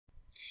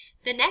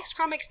The next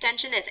Chrome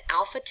extension is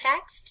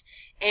AlphaText,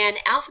 and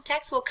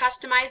AlphaText will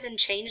customize and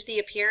change the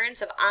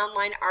appearance of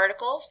online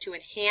articles to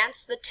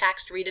enhance the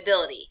text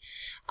readability.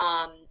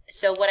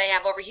 So what I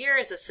have over here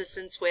is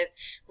assistance with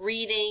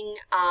reading,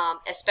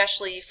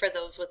 especially for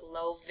those with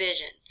low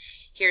vision.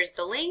 Here's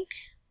the link.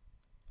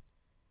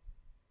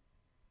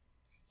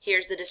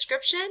 Here's the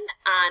description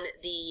on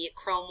the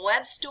Chrome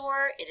Web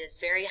Store. It is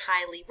very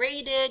highly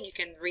rated. You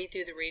can read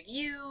through the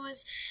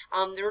reviews.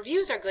 The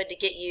reviews are good to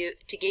give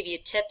you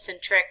tips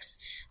and tricks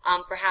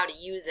for how to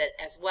use it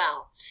as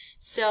well.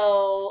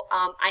 So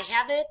I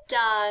have it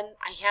done.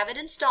 I have it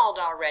installed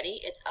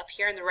already. It's up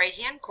here in the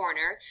right-hand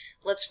corner.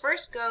 Let's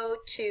first go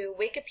to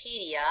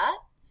Wikipedia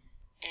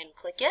and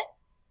click it.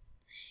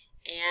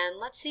 And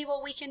let's see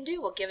what we can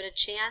do. We'll give it a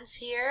chance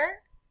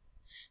here.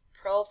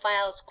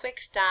 Profiles, quick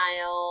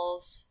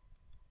styles.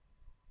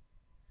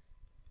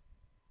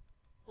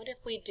 What if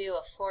we do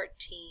a 14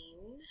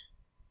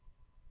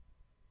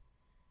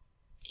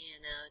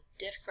 in a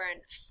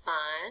different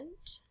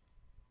font?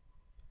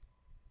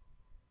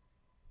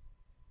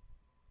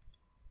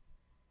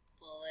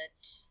 Will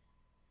it,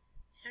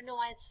 I don't know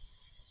why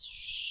it's,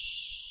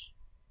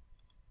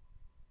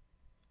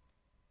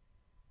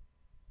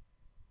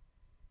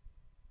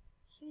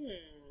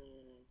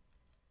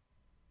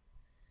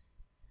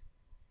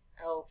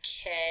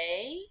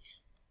 okay.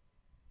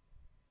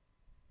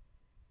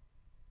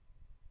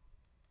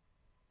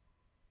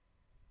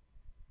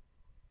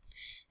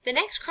 The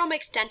next Chrome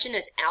extension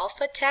is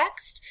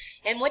AlphaText,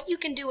 and what you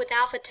can do with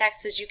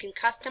AlphaText is you can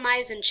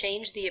customize and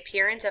change the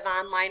appearance of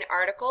online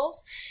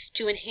articles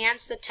to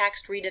enhance the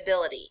text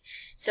readability.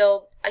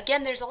 So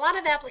again, there's a lot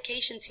of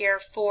applications here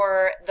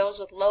for those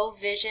with low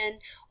vision,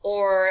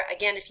 or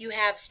again, if you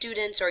have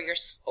students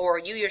or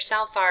you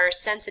yourself are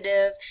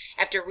sensitive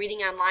after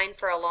reading online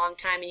for a long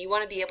time and you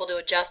want to be able to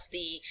adjust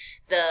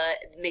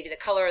maybe the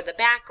color of the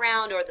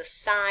background or the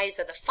size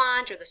of the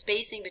font or the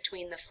spacing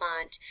between the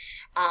font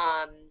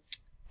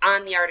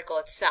on the article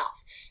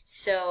itself.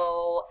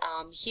 So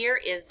here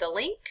is the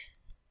link.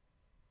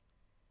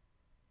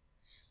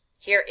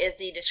 Here is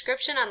the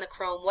description on the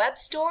Chrome Web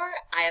Store.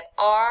 I have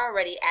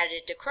already added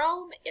it to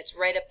Chrome. It's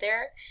right up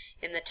there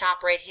in the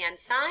top right hand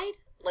side.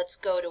 Let's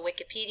go to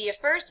Wikipedia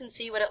first and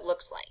see what it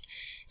looks like.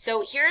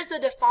 So here's the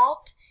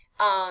default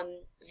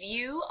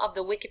view of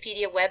the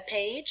Wikipedia web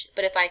page,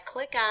 but if I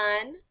click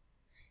on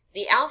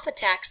the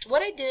AlphaText,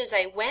 what I did is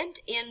I went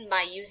in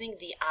by using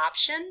the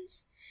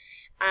options.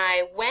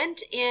 I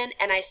went in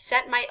and I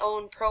set my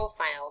own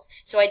profiles.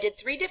 So I did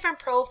 3 different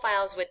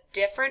profiles with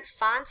different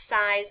font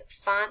size,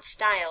 font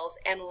styles,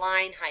 and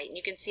line height. And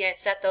you can see I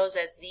set those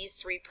as these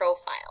 3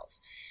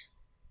 profiles.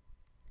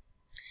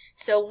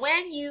 So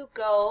when you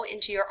go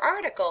into your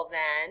article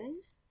then,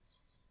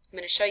 I'm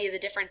going to show you the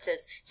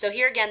differences. So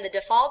here again, the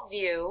default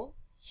view,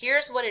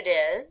 here's what it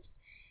is.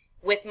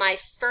 With my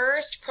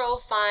first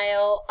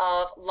profile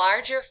of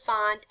larger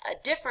font, a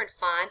different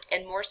font,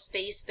 and more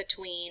space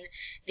between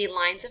the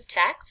lines of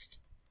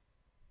text.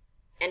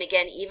 And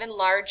again, even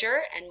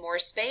larger and more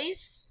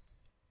space.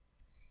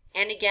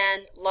 And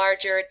again,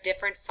 larger,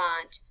 different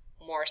font,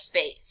 more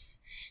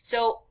space.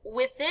 So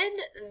within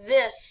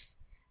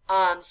this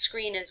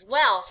screen as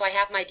well, so I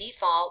have my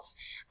defaults,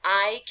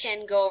 I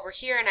can go over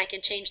here and I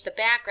can change the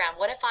background.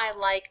 What if I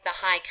like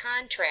the high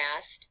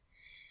contrast?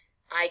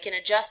 I can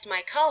adjust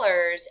my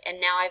colors,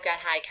 and now I've got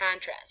high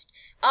contrast.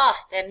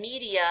 That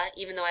media,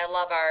 even though I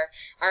love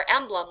our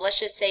emblem, let's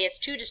just say it's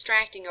too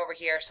distracting over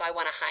here, so I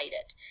want to hide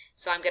it.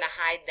 So I'm going to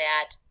hide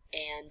that,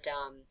 and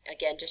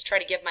again, just try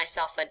to give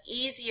myself an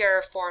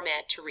easier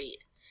format to read.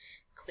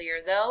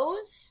 Clear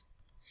those.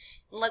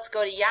 Let's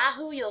go to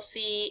Yahoo. You'll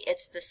see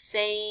it's the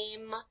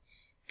same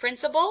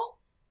principle.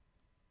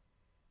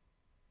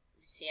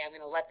 See, I'm going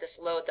to let this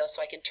load, though,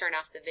 so I can turn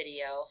off the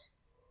video.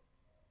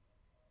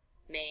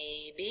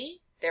 Maybe.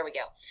 There we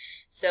go.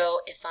 So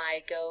if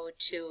I go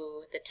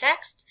to the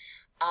text,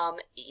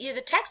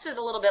 the text is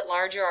a little bit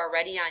larger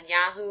already on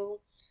Yahoo,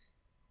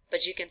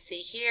 but you can see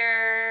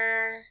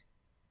here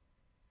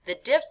the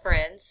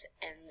difference,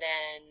 and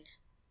then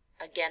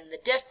again the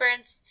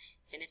difference,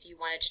 and if you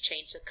wanted to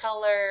change the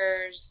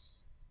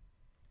colors,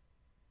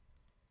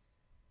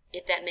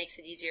 if that makes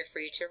it easier for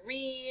you to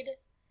read,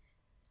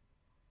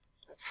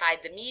 let's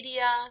hide the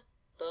media.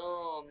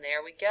 Boom,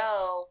 there we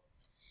go.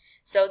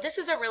 So this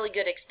is a really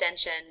good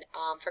extension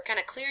for kind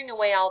of clearing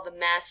away all the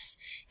mess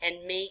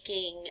and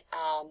making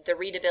the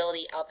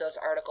readability of those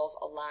articles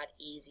a lot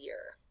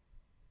easier.